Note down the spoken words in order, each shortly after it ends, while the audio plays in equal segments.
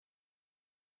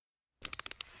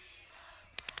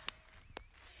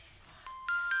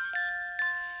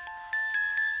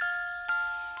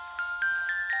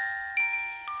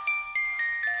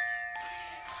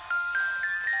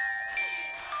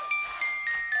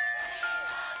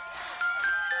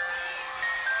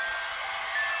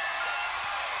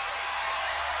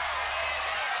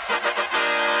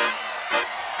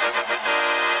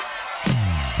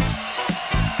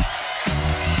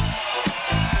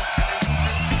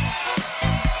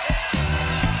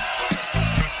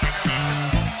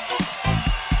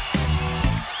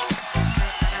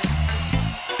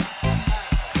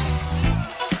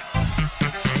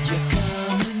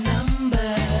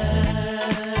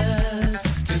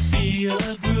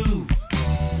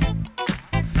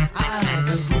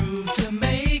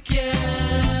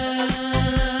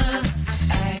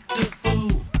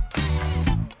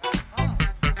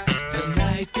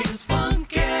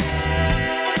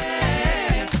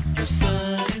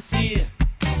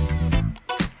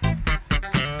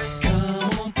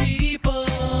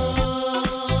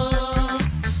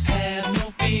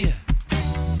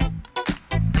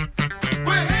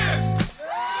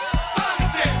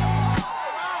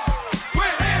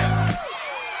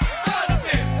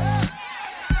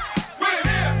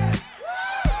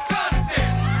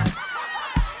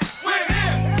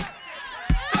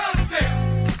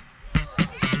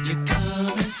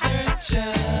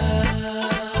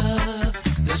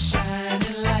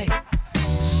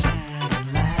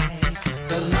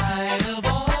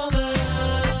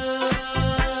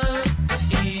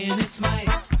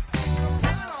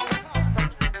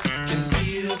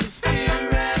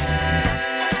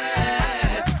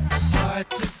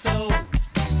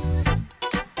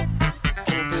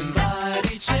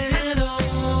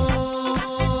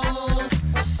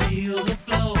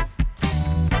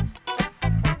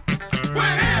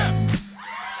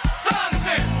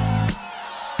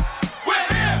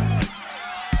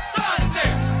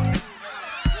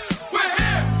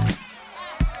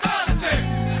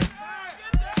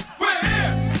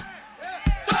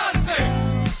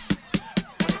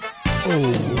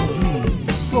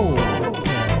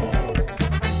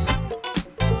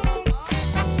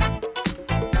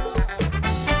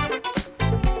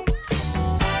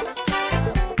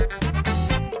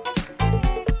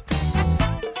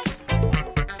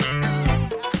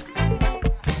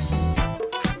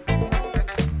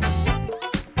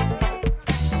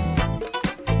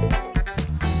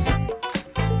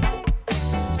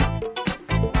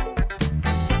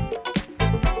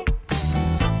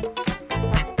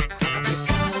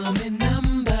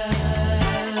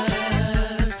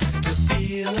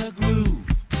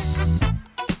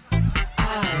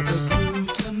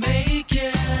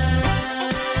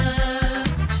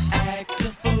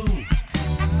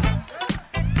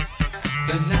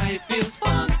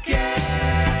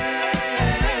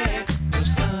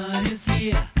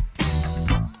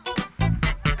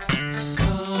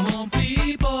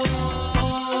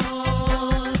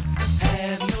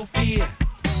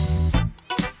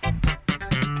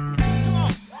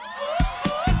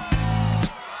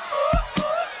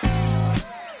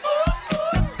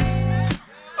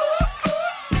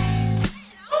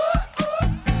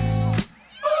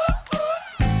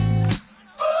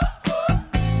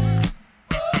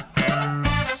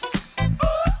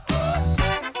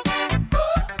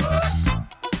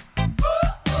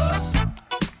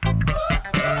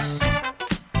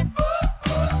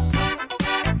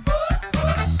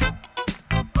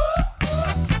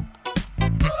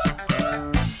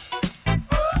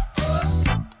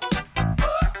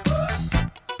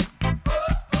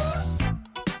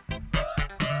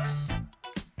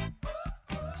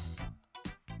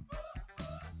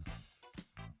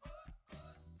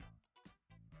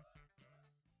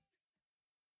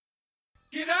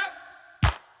Get up.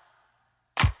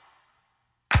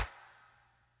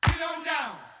 Get on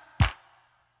down.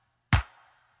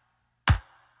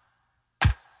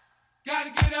 Gotta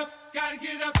get up, gotta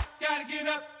get up, gotta get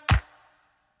up.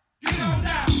 Get on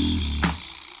down.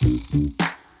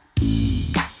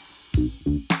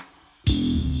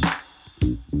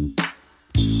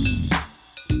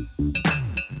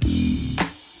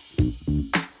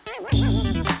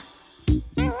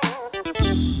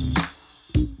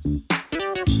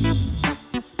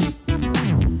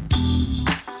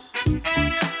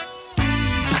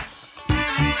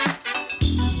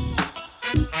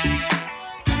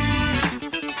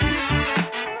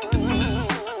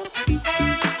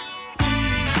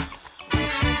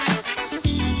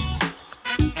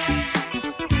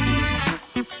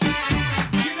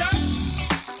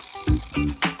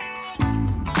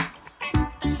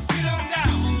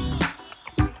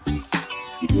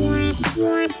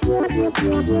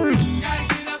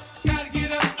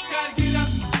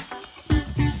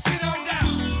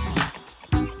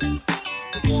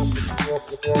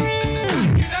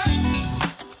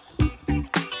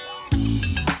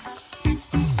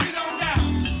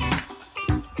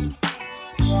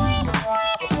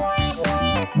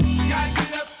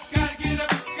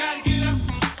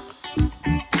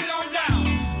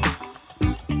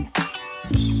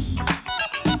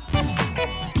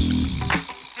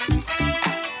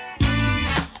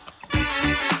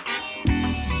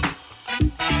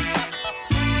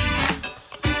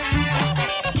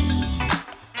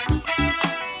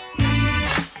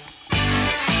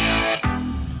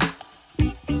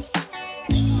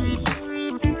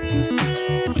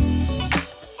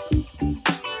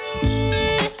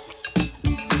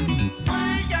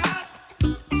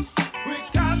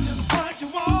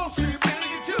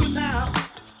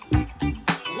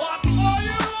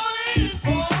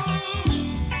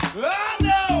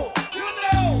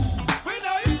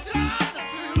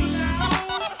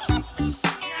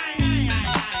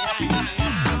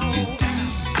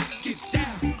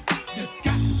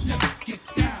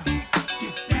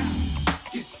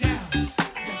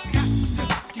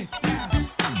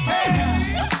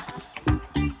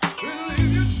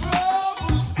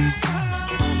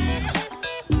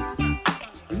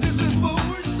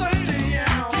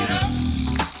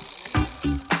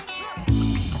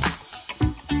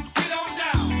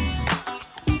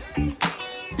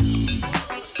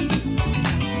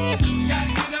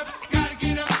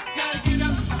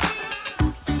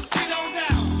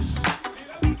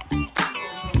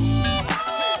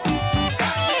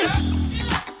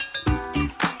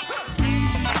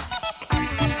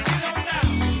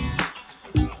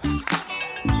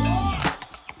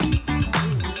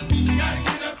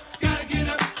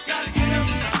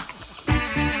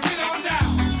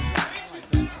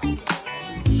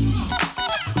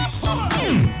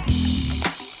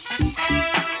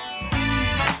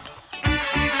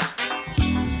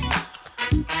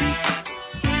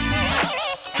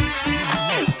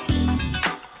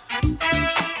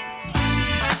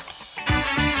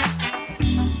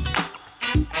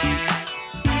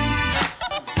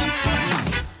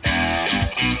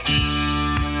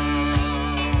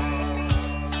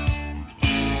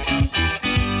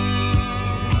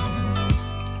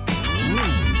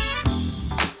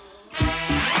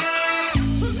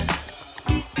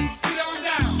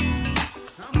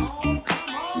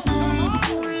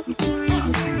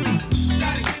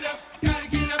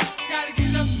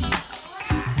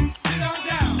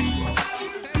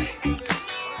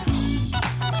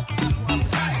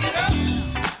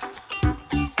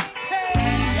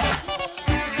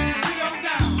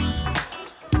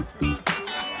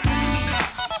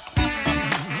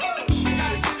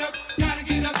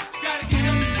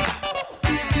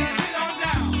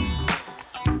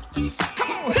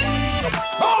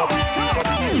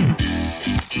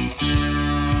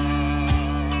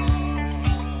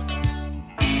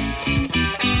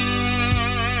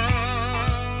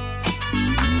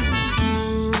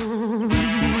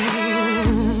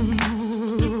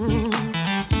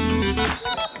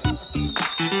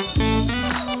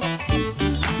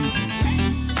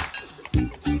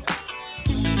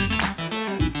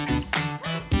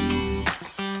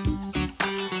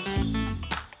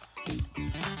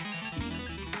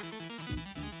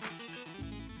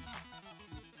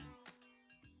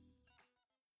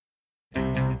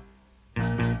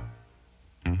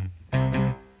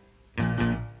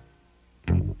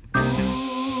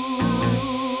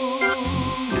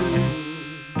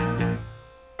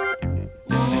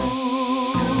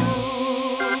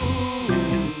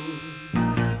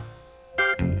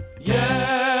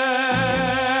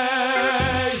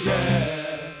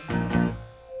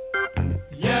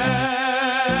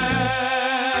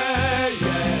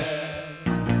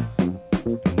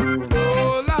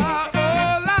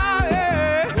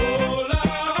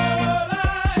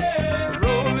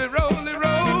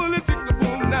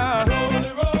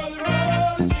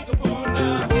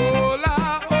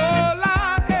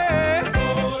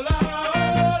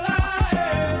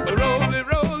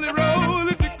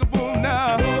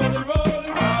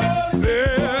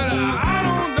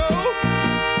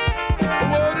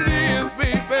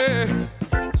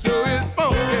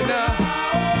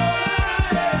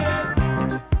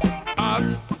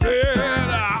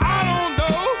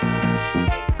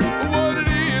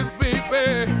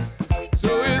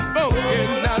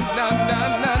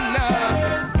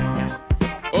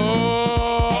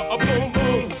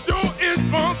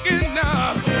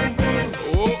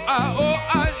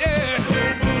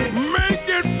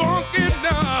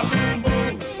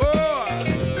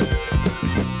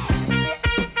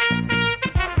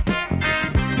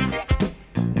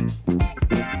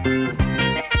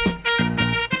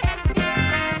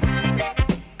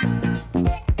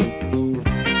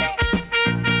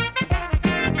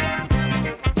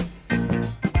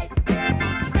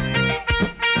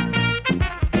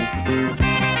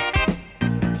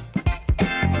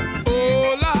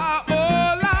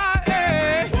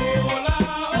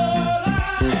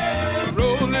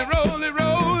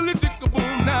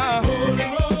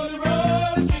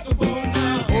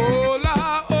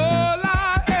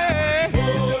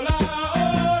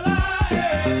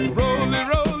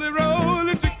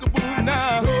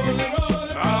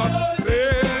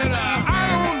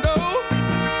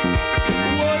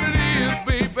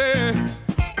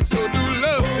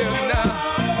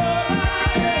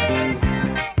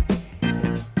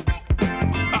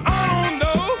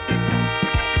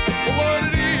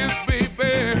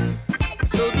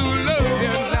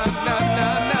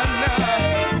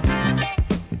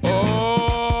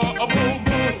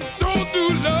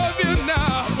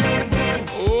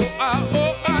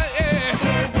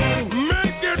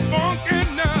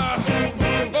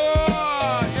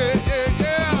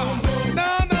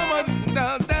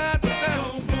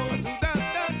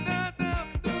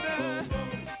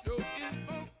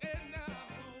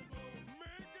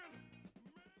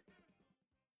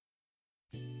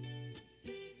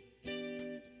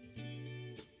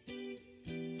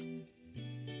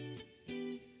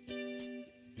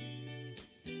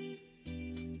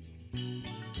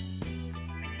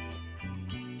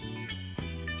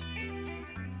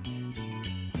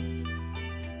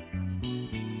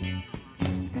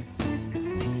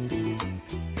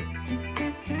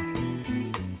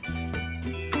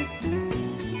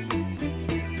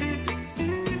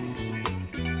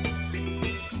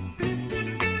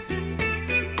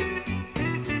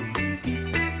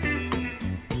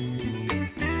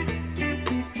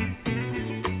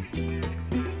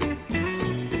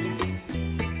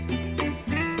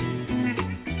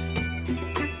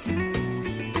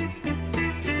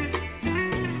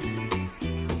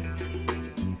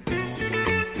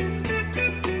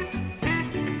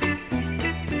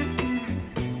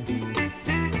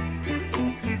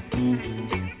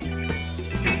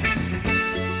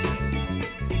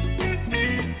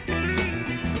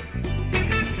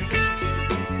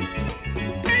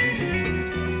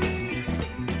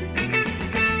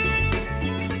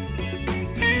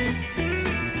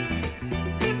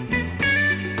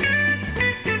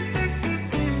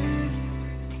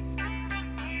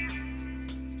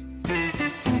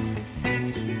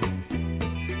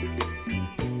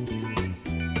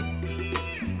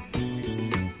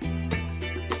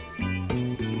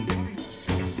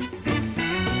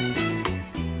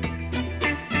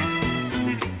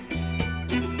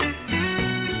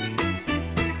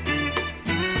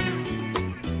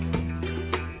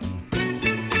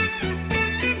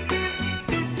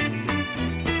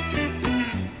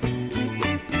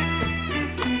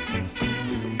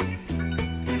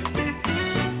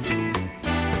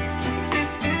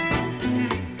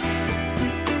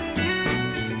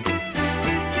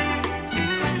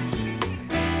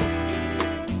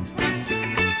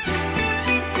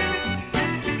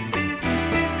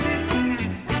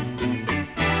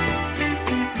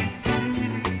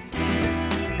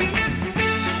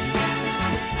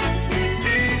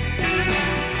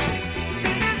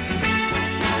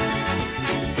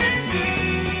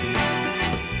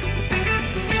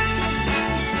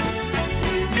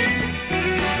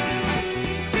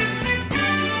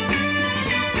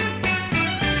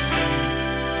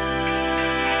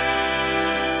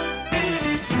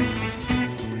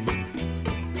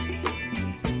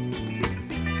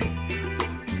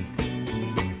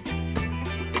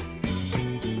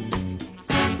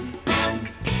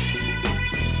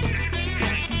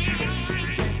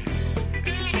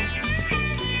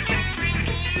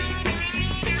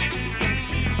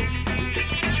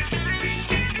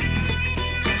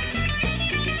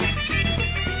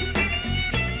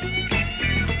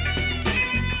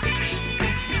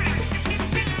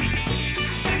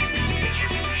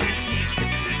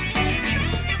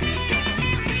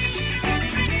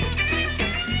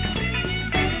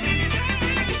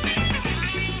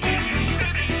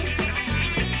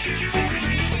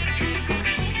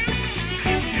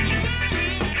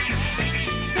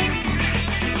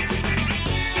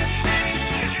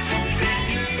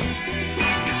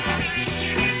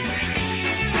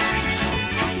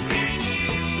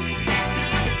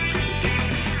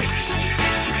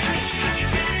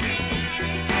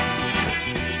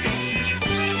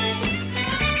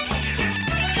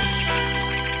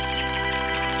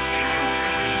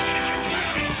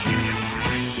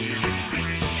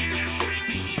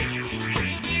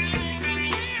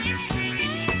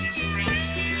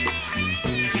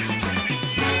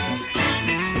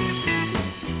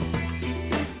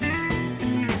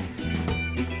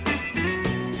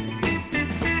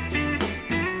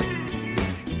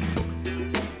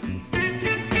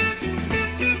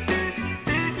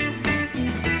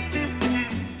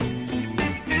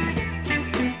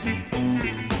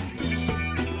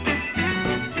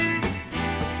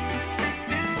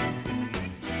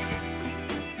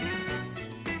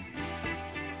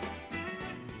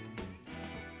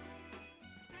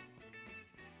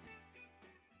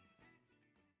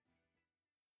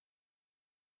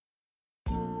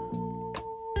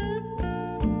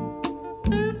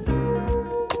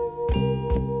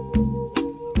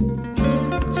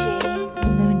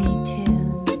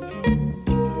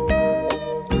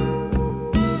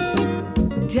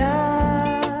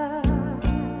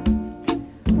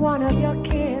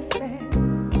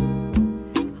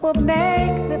 will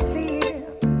make me feel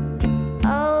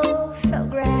oh so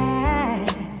grand.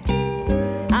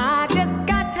 I just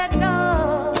got to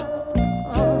know,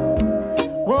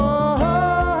 whoa,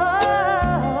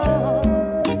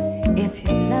 if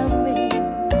you love me,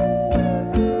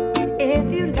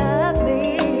 if you love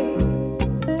me,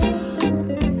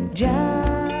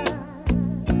 just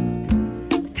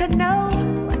to know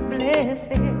what bliss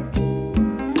is.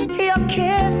 Your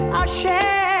kiss I'll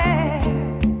share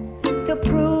to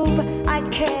prove I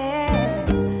care.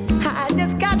 I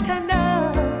just got to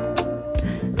know,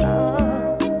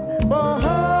 oh, oh,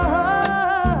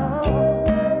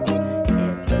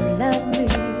 if you love me.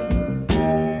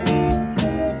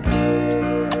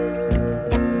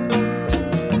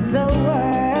 The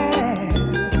world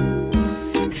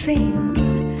seems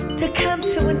to come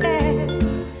to an end.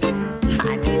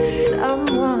 I need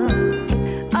someone,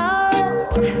 oh,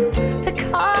 to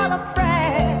call a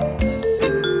friend.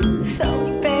 So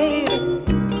baby,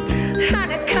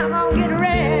 honey, come on, get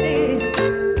ready.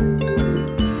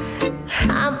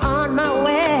 I'm on my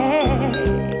way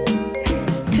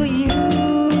to you.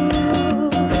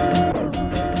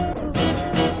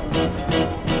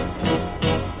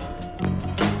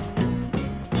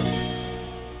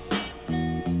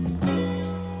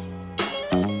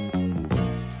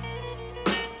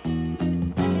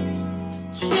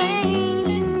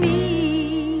 Change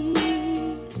me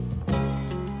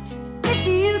if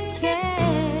you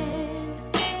can.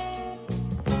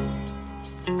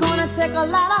 It's gonna take a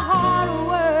lot of hard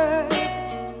work.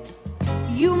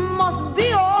 You must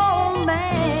be old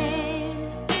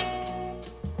man.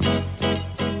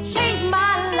 Change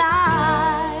my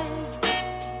life.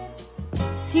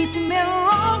 Teach me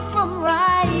wrong from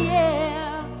right,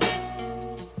 yeah.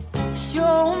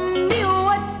 Show me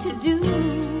what to do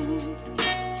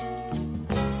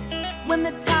when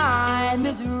the time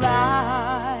is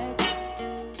right.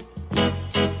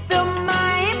 Fill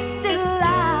my empty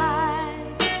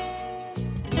life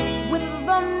with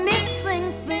the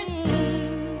missing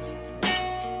things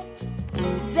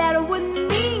that would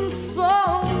mean so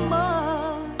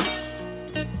much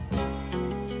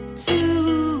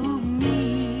to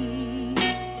me.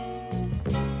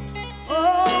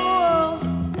 Oh,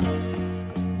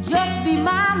 just be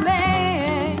my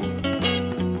man.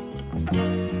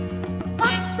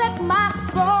 Upset my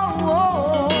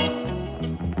soul.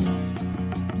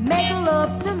 Make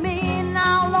love to me and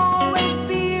I'll always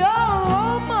be your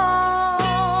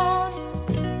woman.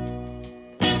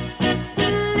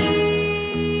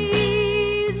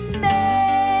 Please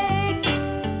make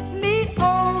me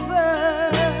over.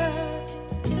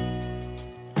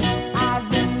 I've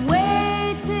been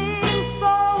waiting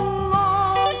so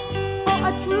long for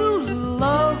a true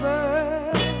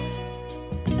lover.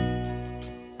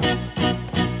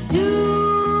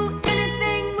 Do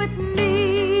anything with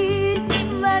me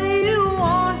that you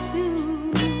want to,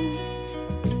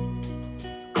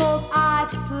 'cause I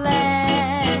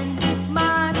plan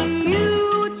my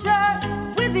future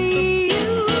with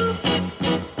you.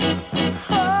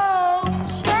 Oh,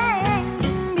 change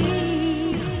me.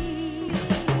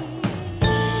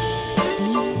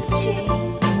 DJ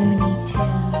Looney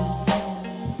Tunes.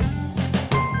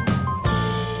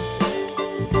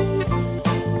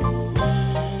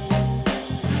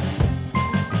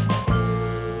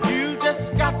 You just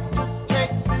got to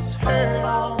take this hurt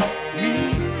off me.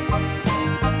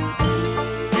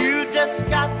 You just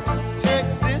got to take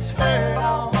this hurt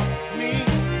off me.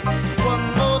 One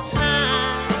more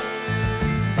time.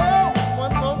 Oh,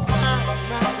 one more time,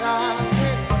 my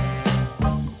darling.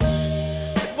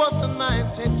 It wasn't my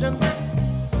intention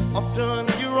of doing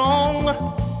you wrong.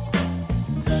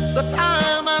 The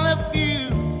time I left you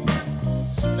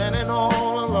standing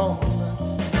all alone.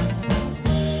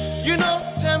 You know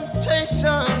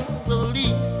temptation will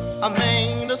lead a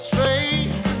man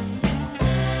astray.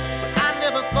 But I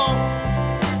never thought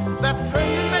that hurt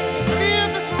could make me feel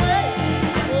this way.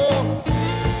 Oh,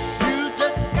 you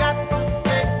just got to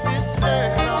take this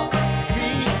hurt off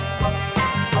me.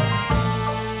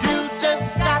 You just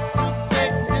got to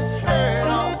take this hurt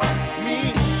off me.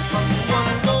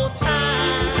 One more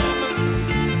time.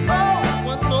 Oh,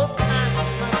 one more time,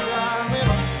 my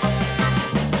darling.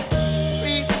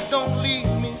 Please don't leave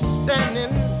me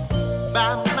standing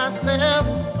by myself.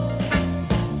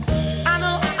 I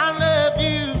know I love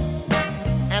you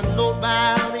and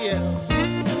nobody else.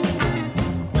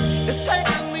 It's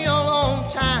taken me a long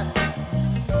time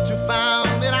to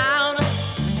find it out.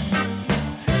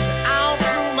 I'll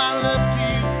prove my love to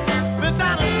you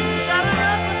without a shadow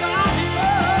of a doubt.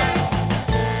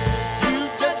 You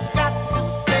just got to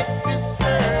take this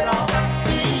hurt off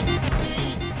me.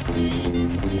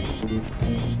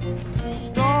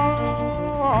 Don't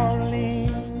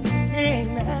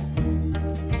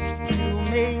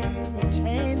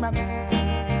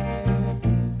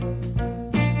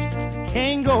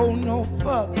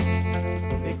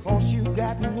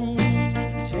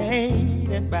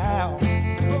bow.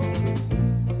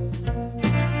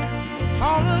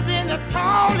 Taller than the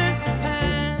tallest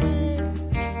pine,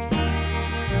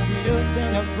 sweeter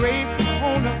than a grape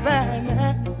on the vine.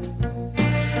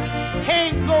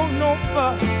 Can't go no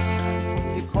further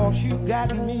because you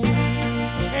got me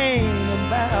chained and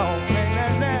bound.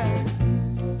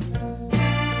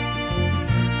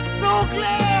 So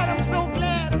glad, I'm so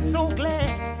glad, I'm so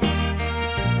glad.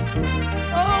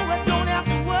 Oh, I don't have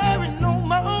to worry no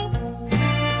more.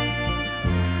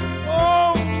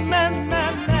 Oh, man,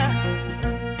 man, man.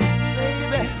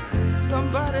 Baby,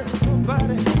 somebody,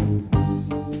 somebody.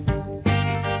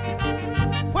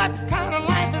 What kind of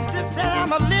life is this that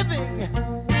I'm a living?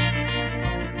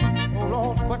 Oh,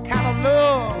 Lord, what kind of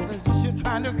love is this you're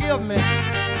trying to give me?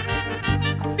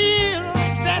 I feel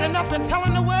like standing up and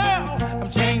telling the world I'm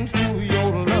changed to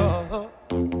your love.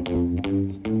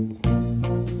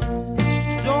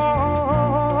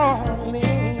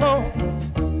 Darling, oh,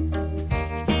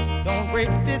 don't break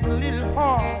this little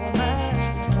heart of mine.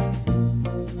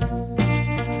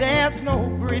 There's no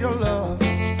greater love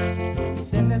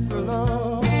than this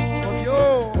love of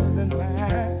yours and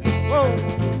mine. Whoa.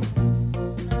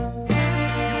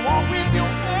 You walk with your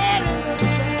head in the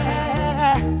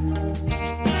sky.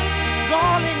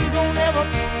 Darling, don't ever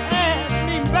pass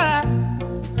me by.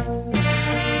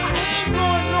 I ain't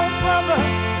going no further,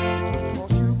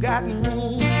 'cause you got me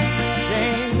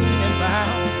chained and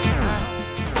bound.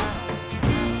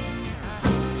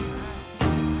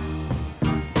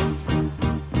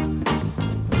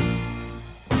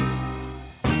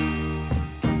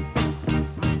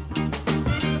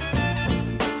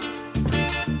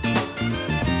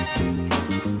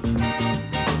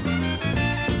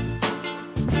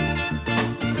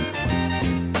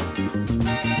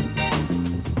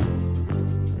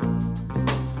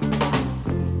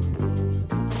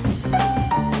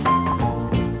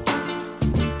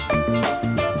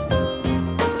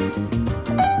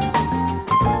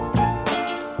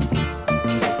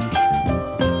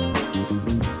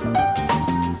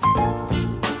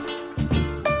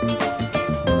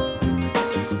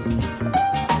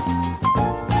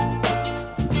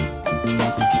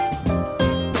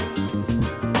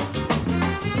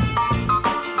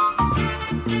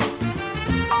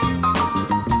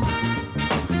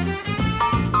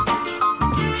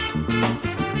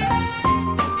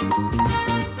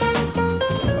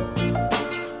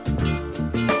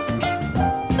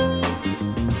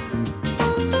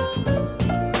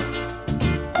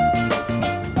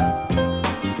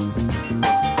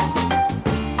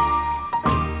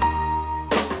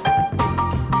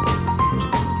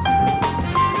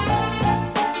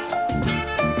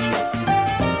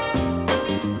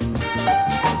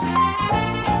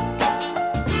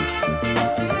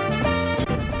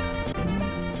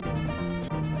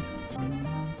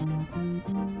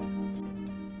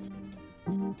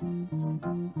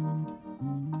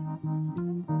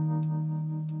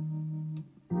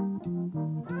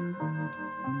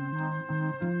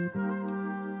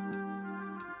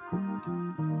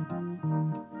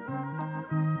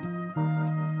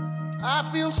 I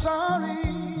feel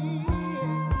sorry.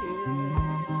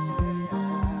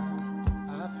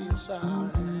 I feel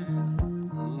sorry.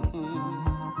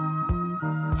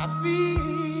 I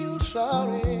feel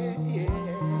sorry.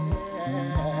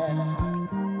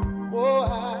 Oh, I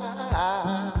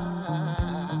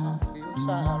feel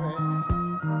sorry.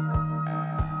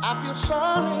 I feel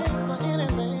sorry for any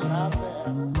man out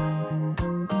there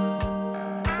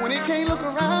when he can't look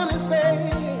around and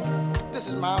say, "This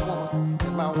is my woman, is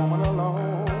my woman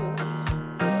alone."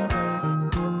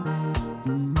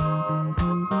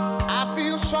 I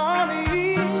feel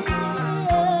sorry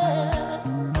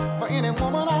for any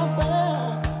woman out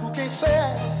there who can't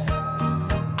say,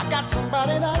 "I got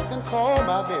somebody that I can call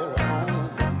my very own."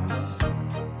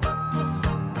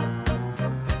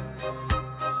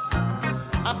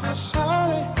 I feel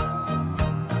sorry.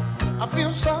 I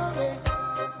feel sorry.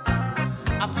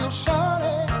 I feel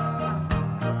sorry.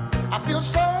 I feel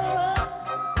sorry.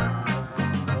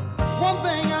 One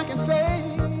thing I can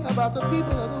say about the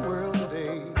people of the world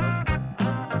today,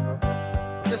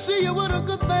 they see you with a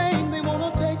good thing, they want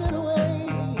to take it away.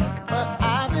 But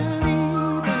I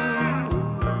believe in you.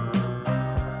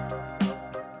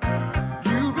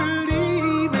 You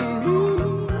believe in me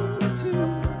too,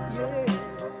 yeah.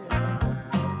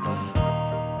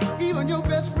 Even your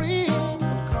best friend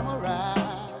will come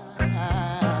around,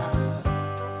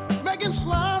 making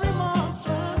sly remarks,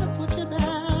 trying to put you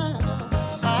down.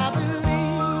 I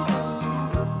believe in you.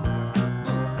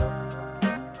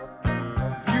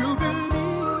 You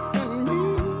believe in me.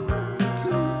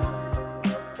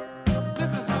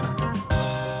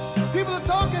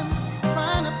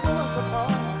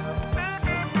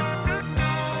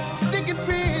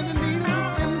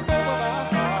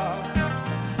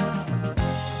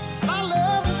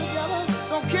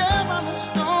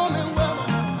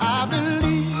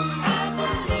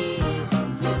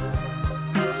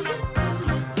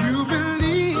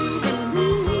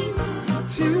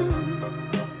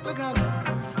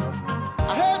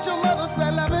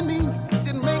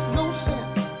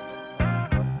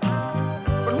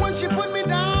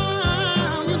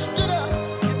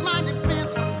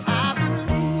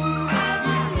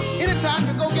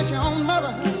 guess your own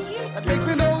mother. That makes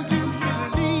me know you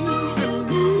believe in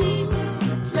me.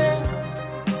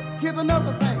 Yeah, here's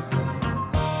another thing.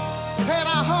 We've had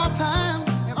our hard time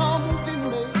and almost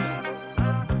didn't make it.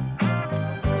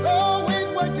 We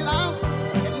always worked it out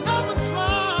and never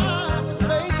tried to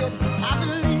fake it. I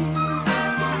believe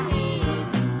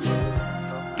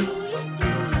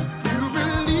you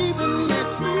believe in me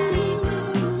too.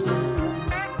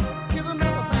 Here's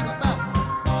another thing about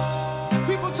it.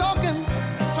 People talking,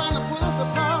 trying to pull us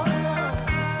apart.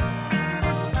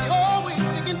 They always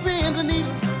sticking pins and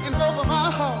needles in both of my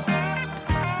heart.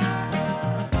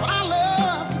 But I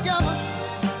love together,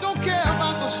 don't care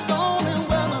about the stormy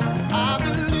weather. I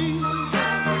believe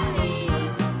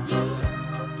you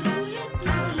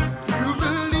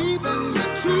believe in me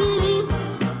too.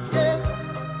 Yeah.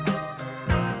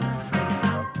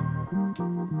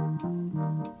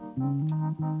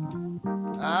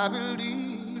 I believe.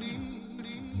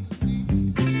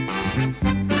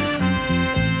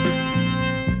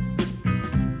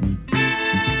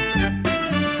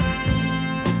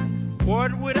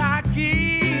 What would I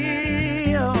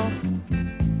give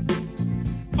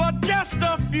for just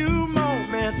a few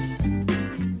moments?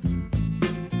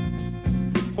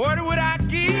 What would I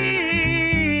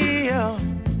give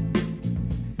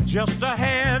just to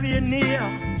have you near?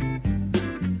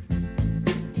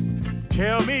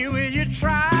 Tell me, will you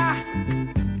try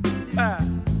to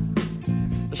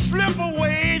slip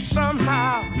away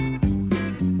somehow?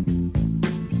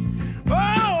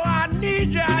 Oh, I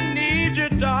need you,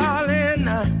 darling.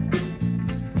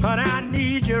 Honey, I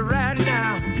need you right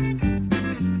now.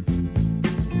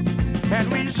 Can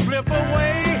we slip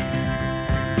away,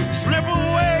 slip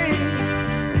away,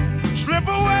 slip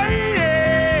away,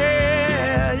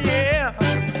 yeah, yeah.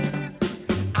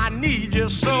 I need you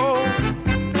so,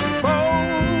 oh,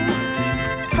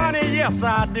 honey, yes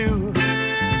I do.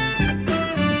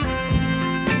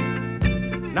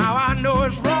 Now I know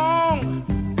it's wrong,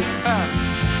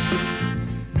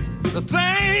 the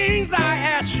things I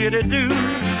ask you to do.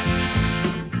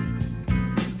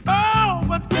 Oh,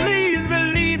 but please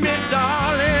believe me,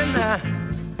 darling,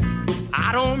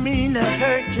 I don't mean to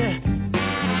hurt you.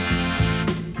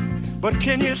 But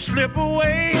can you slip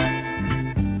away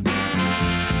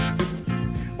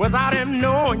without him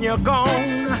knowing you're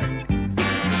gone?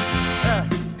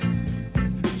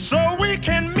 So we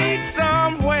can meet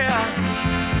somewhere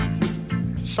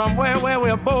where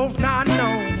we're both not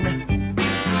known.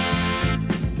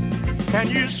 Can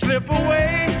you slip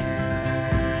away,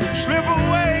 slip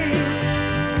away,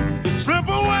 slip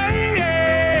away,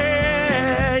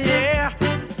 yeah, yeah.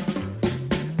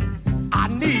 I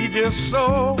need you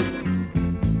so,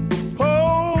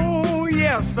 oh,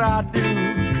 yes I do.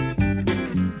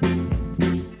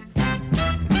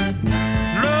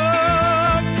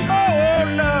 Love, oh,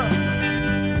 love,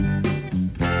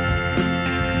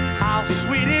 how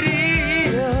sweet it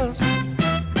is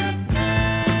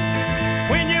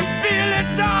when you feel it,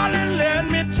 darling. Let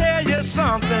me tell you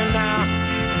something now,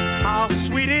 how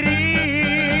sweet it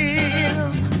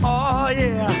is, oh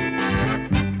yeah.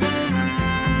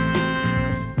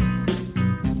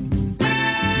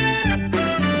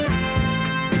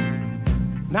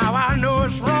 Now I know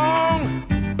it's wrong,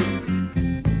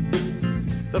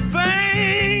 the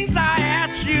things I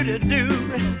ask you to do.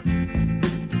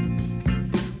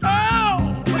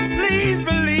 Oh, but please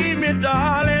believe me,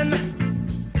 darling,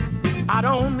 I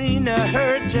don't mean to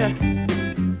hurt you.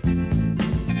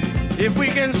 If we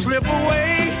can slip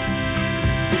away,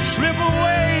 slip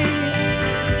away,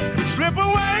 slip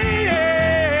away,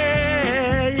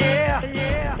 yeah, yeah,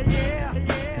 yeah, yeah, yeah,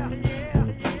 yeah,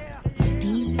 yeah.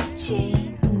 DJ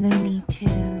Looney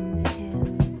Tunes.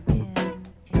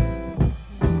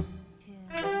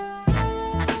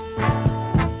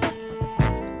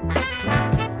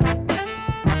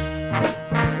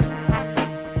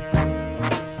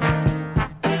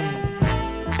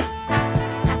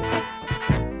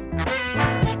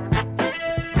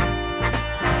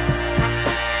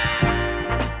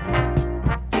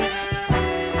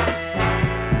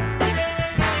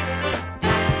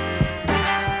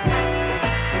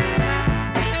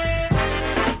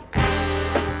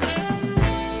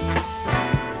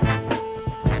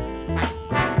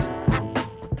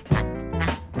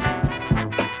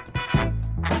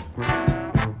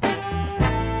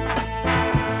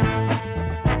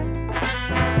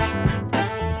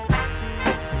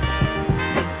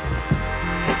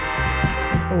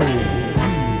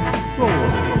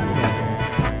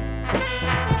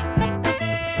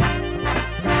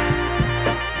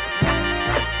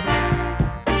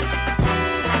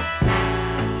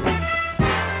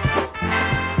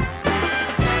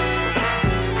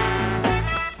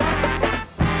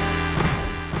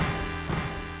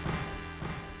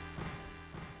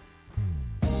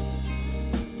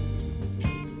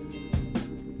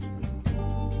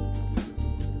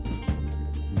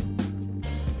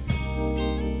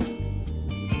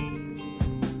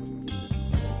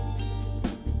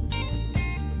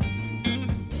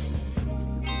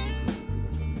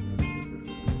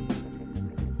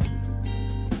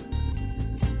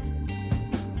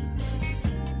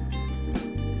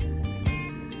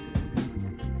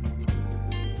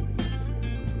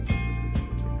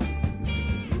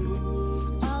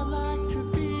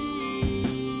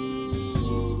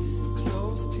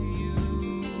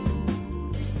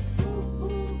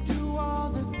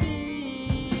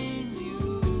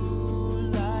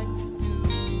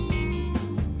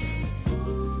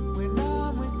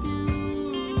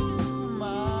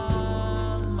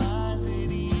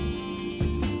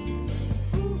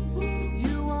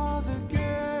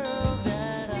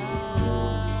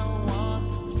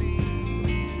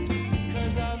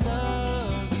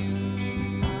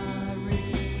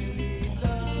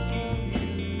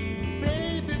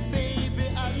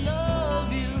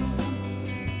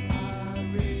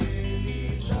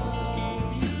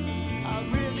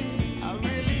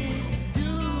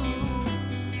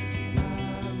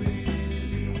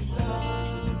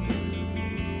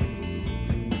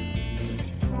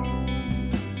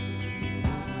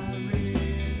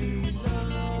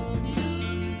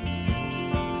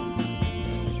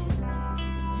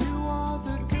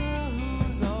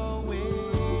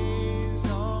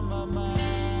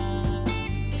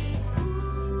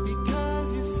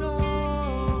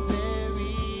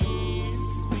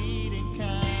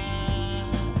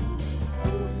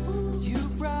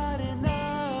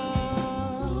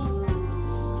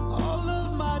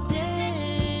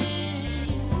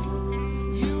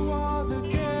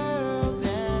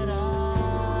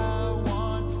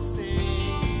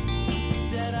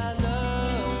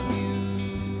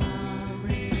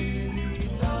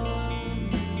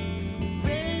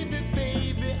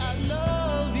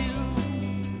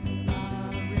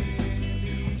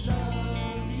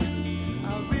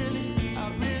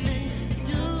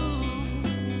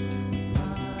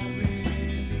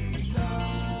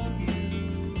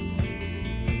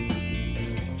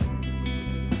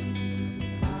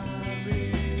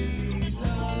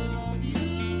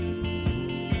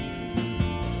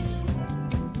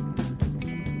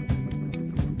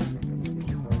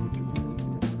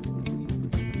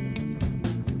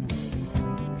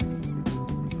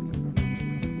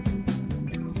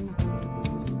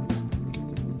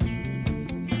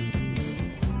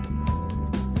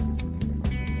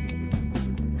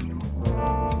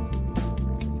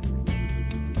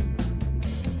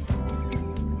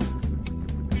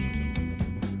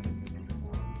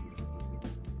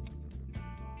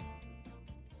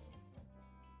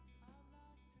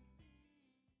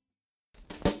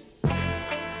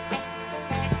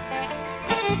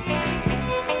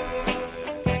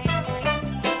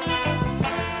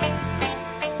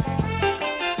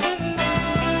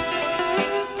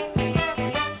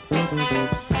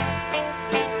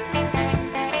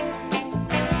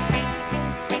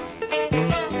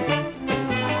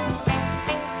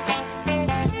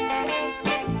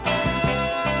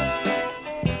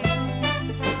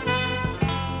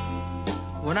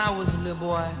 I was a little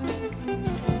boy,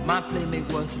 my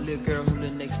playmate was a little girl who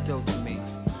lived next door to me.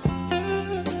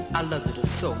 I loved her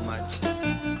so much.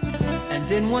 And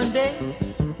then one day,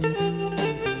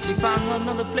 she found her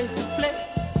another place to play.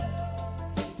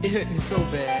 It hurt me so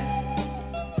bad.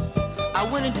 I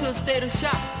went into a state of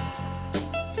shock.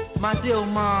 My dear old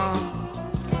mom,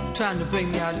 trying to bring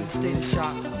me out of the state of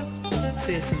shock,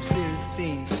 said some serious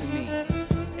things to me.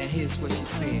 And here's what she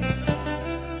said.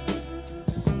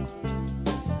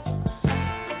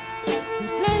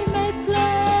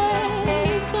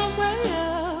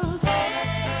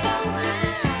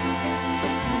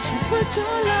 Put your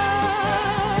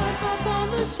love up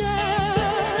on the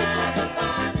shelf.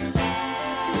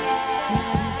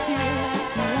 When you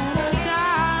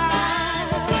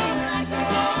feel like you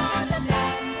wanna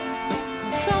die,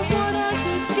 'cause someone else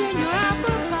is getting your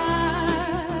apple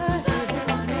pie.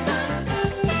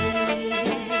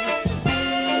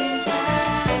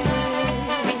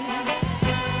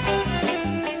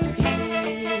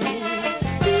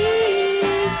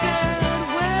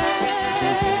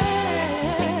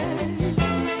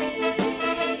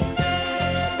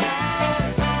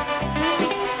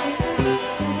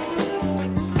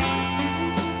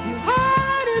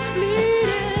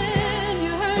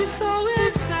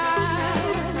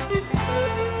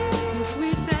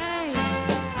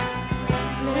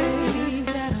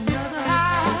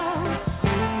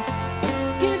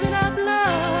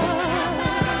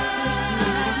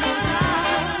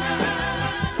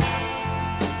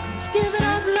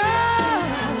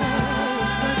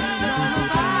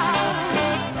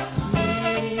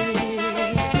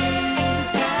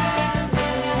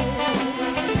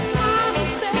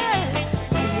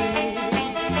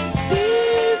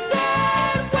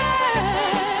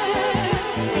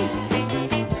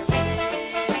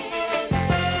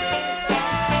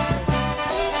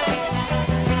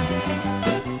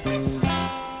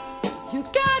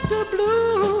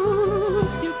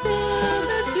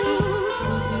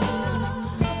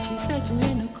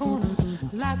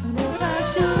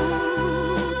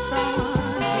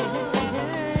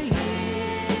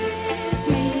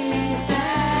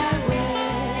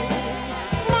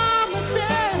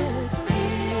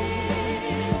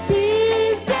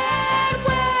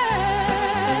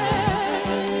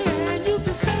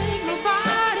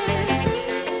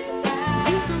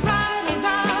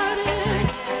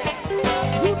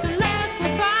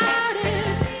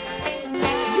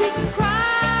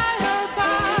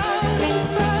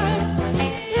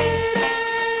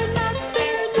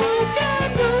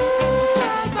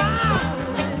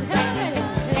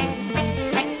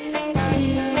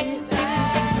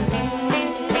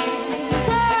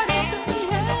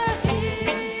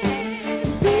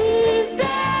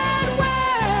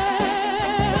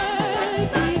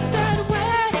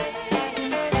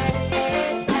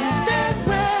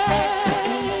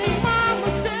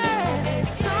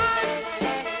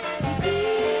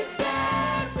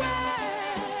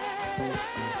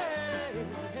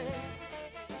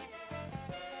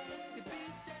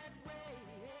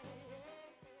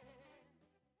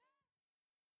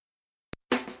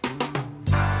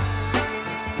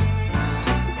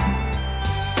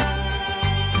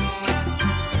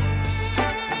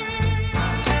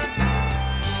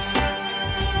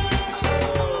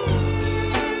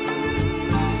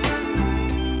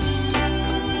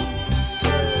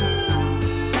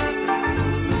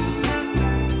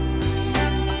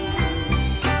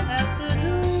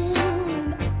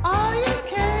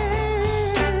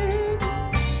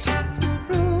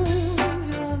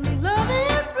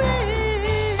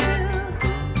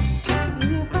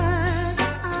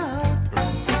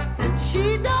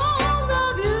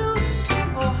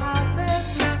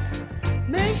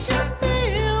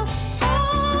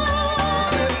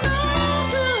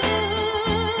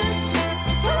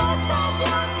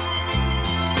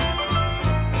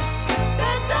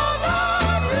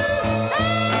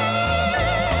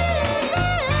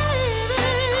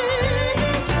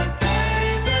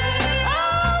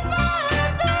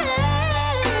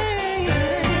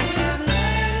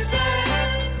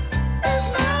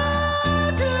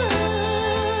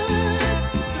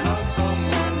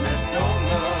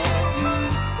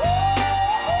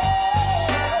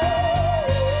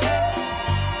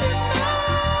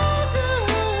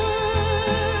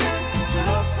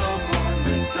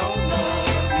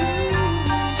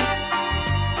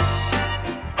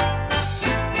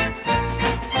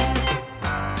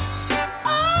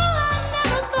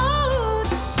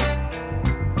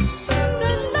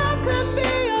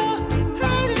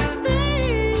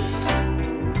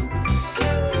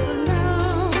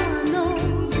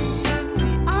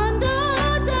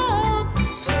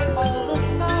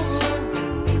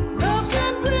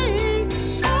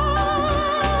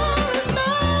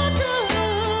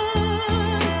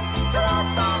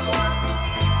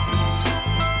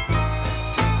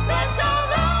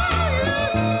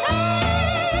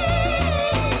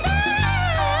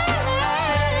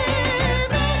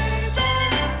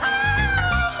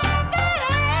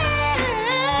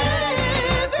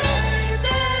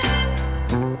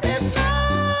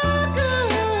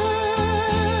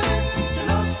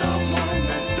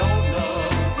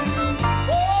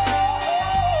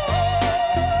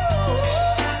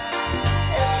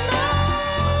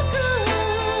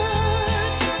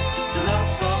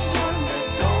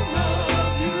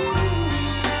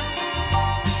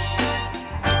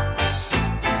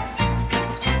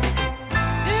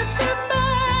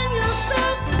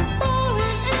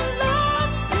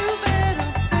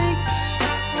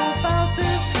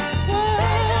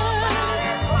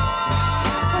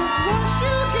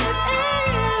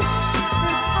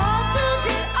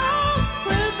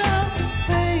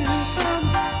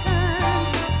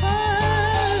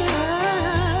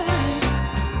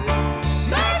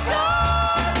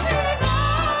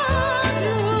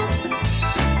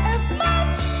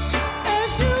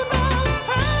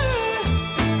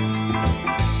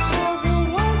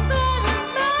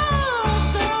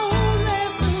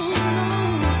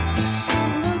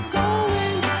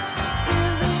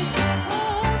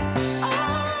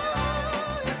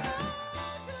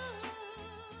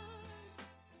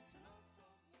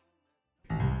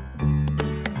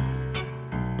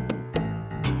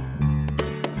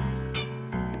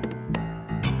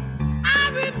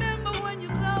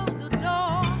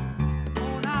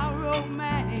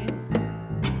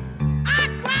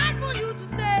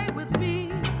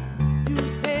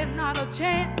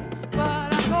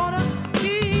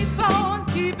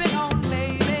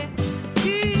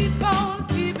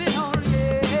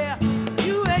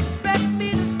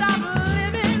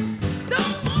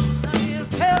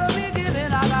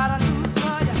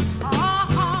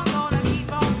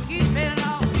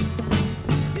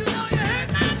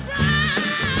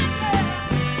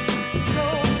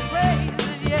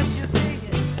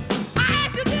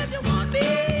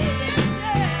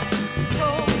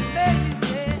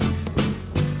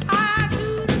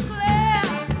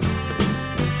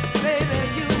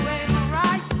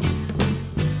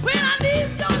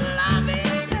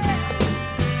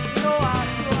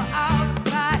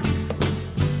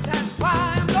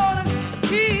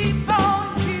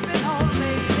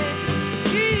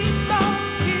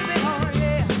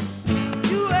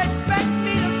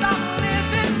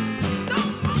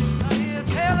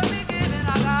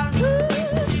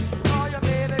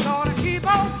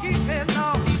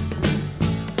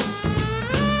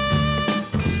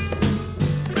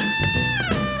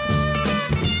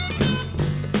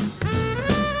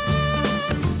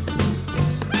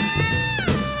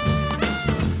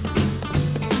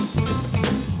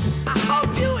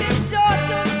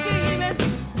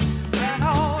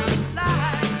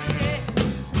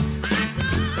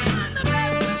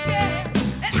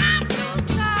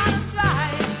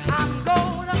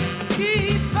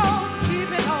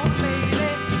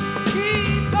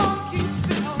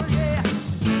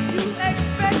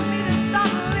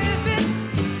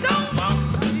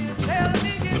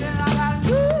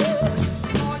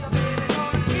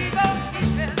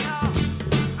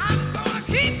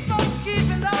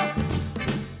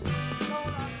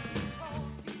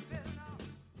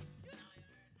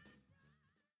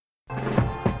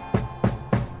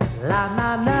 La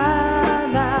na na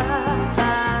na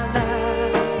na na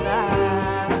na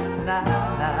na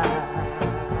na.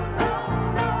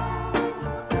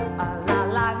 La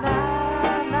la na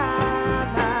na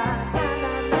na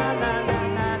na na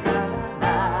na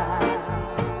na.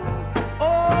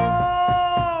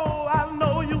 Oh, I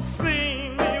know you've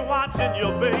seen me watching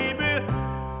your baby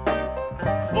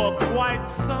for quite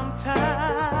some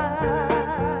time.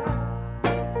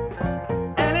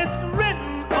 And it's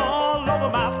written all over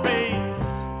my face,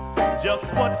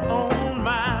 just what's on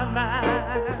my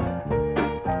mind.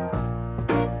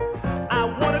 I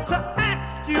wanted to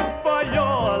ask you for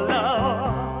your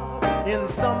love in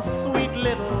some sweet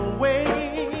little way.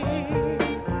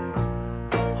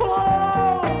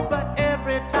 Oh, but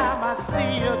every time I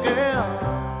see you, girl,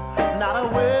 not a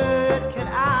word can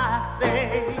I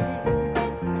say.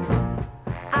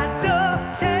 I just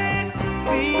can't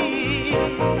speak.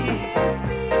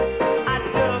 I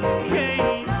just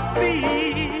can't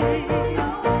speak.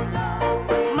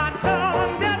 My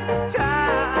tongue gets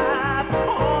tied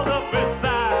all up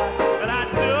inside, and I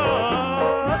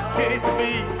just can't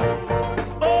speak.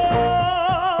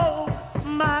 Oh,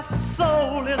 my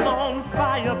soul is on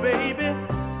fire, baby,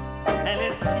 and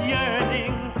it's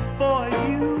yearning for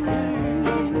you.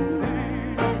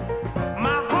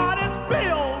 My heart is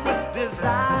filled with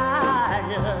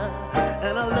desire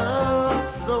and a love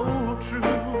so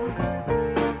true.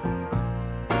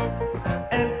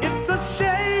 And it's a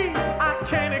shame I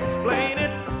can't explain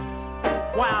it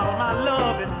while my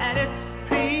love is at its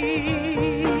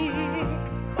peak.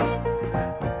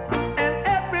 And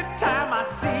every time I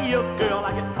see you, girl,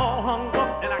 I get all hung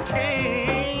up and I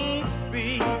can't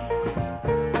speak.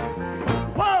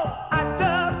 Whoa, I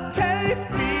just can't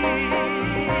speak.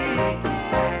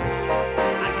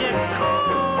 I get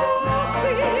cold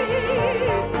feet.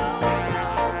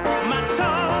 My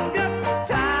tongue gets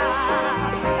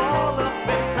tied all up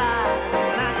inside,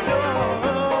 and I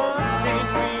just can't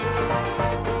speak.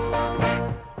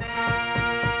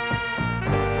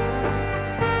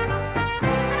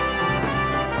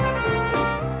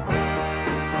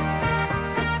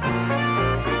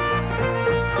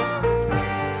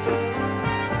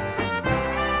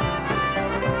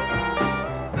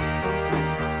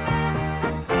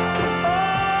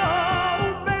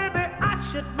 Oh, baby, I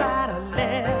should write a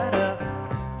letter,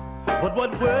 but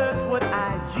what words would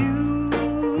I use?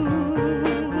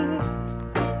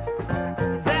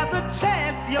 There's a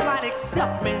chance you might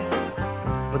accept me,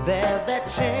 but there's that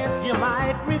chance you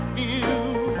might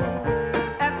refuse.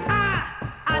 And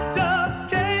I just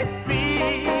can't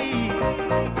speak.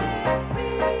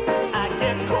 I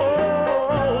get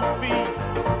cold feet.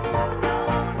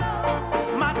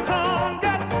 My tongue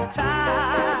gets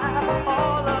tied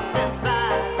all up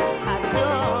inside. I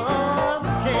just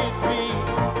can't speak.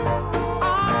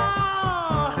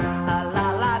 Oh, la la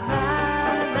la na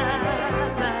na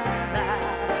na na, la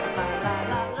la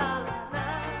la la na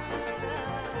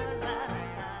na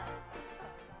na.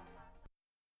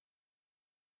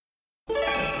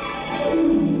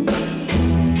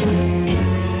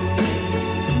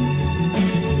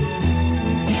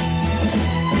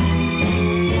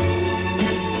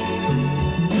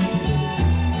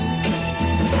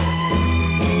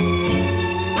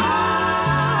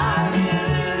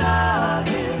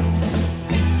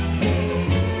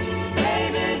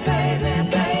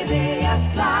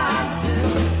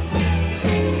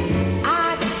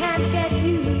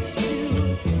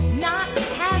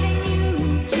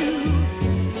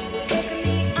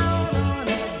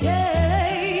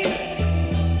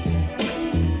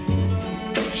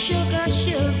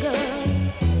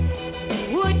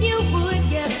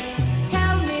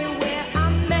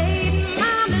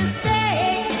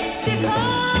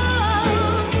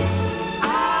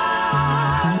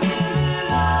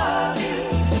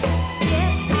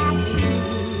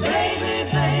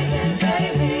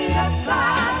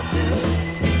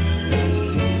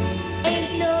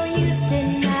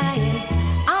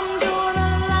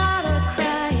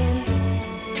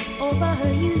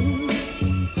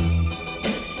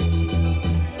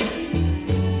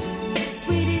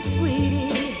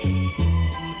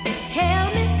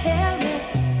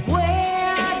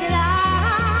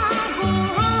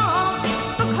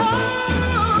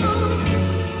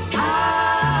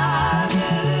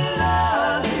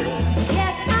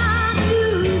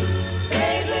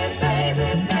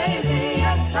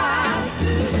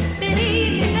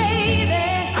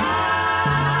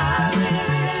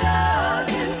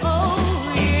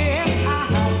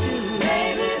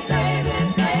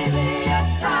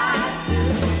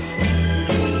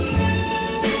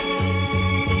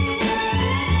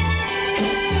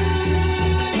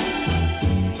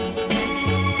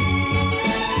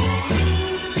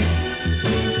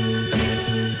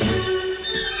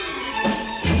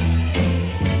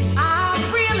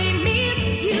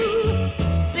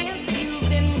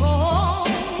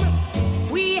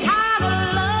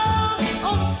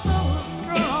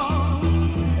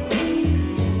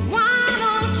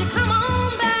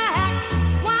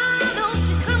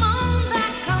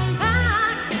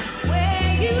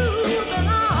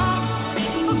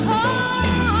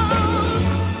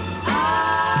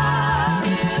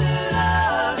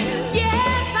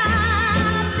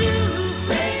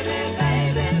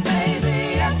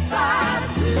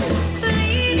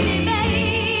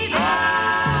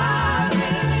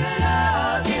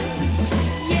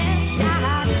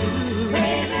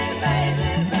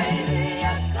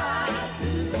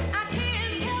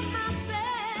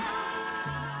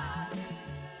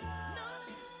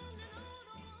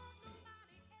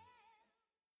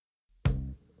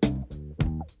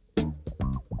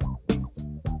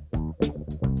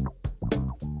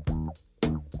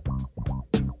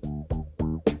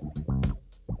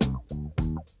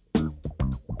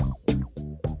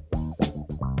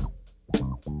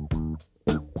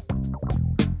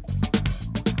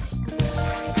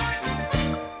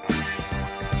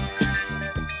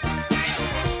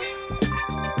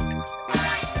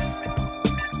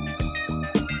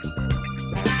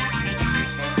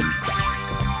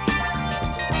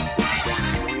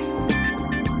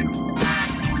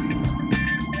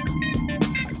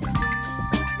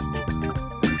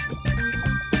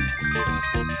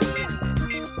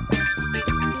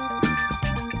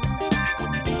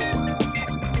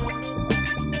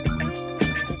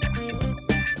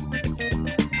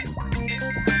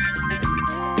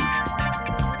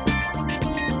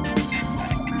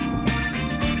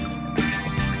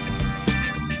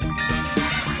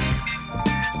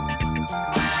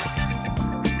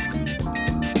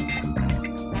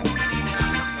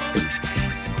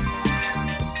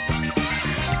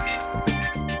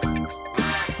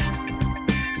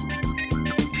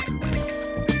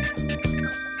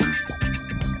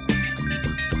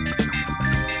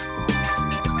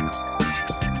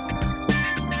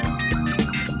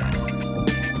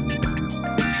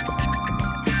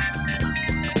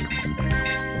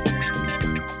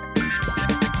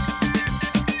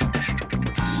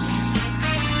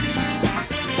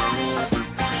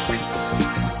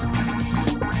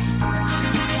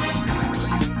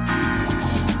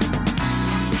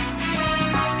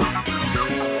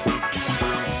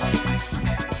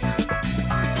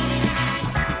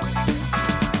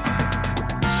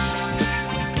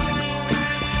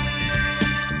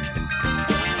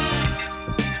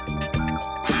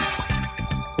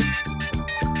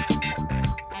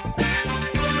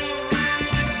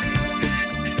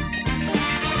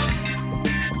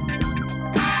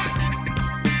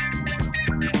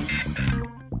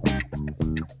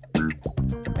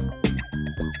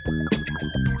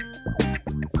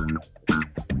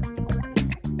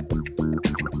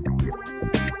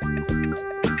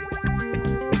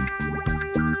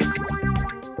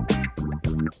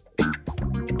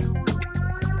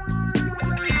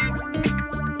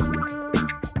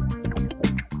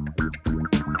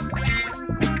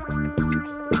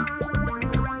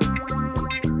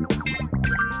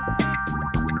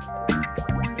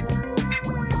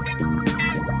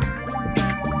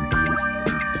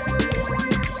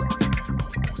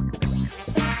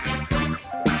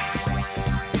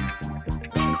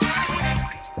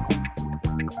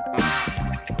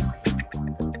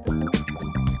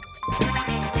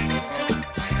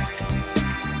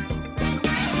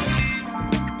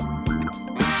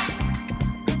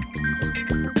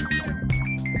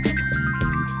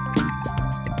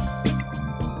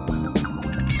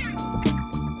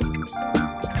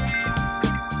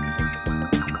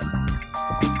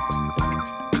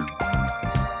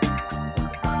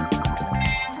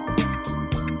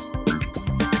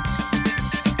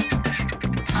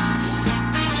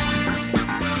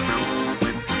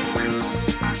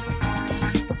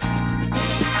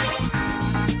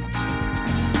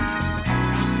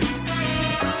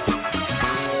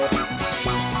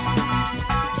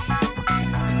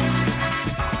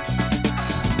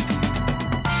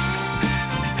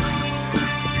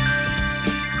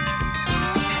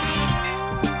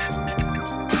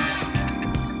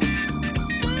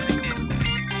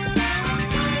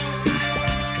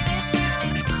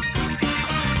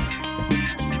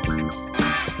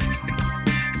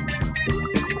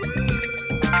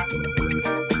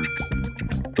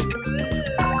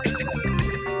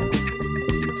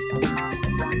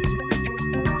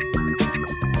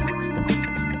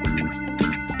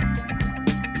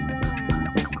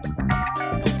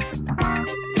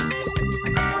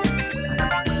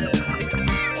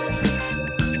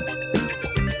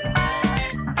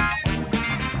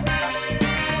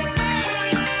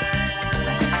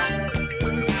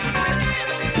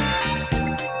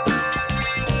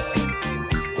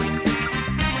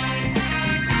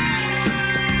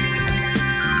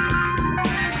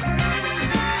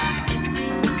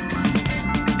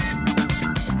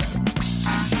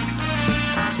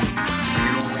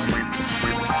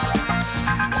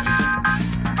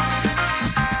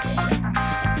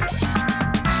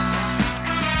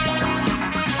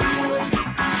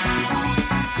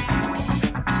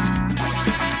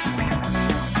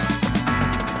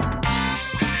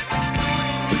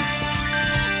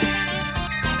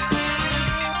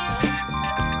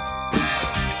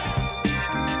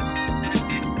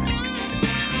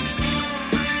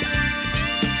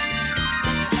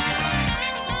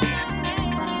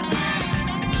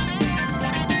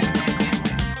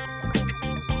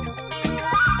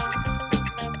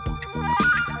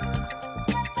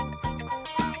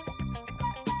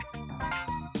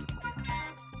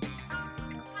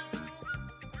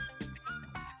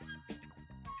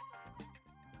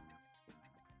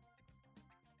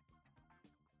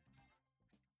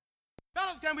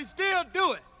 can we still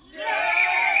do it? Yeah!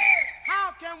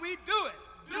 How can we do it?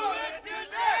 Do it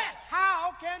today!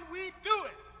 How can we do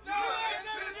it? Do it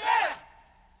today!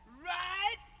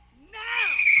 Right now!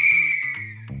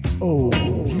 Oh,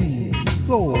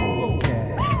 soul.